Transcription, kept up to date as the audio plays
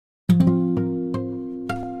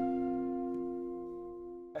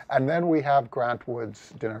And then we have Grant Wood's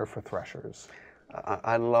Dinner for Threshers.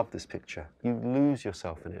 I love this picture. You lose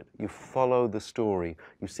yourself in it. You follow the story.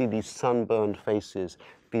 You see these sunburned faces.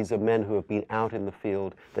 These are men who have been out in the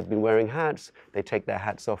field. They've been wearing hats. They take their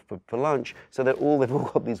hats off for lunch. So they've all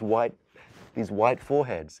got these white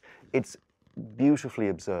foreheads. It's beautifully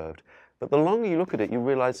observed. But the longer you look at it, you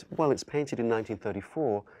realize, well, it's painted in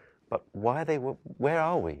 1934, but where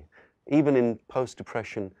are we? Even in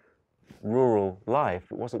post-Depression rural life,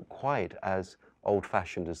 it wasn't quite as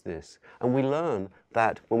old-fashioned as this. And we learn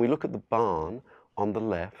that when we look at the barn on the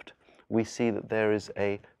left, we see that there is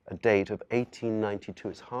a date of 1892.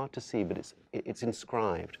 It's hard to see, but it's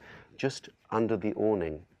inscribed just under the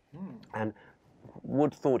awning. And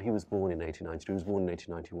Wood thought he was born in 1892. He was born in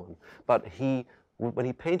 1891. But when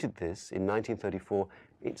he painted this in 1934,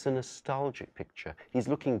 it's a nostalgic picture. He's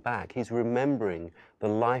looking back. He's remembering the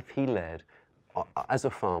life he led as a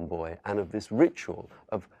farm boy, and of this ritual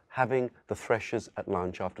of having the threshers at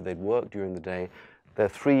lunch after they'd worked during the day. There are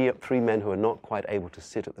three men who are not quite able to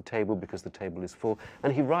sit at the table because the table is full.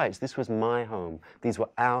 And he writes, this was my home. These were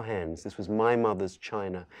our hens. This was my mother's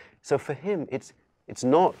china. So for him, it's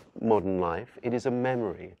not modern life. It is a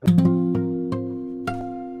memory.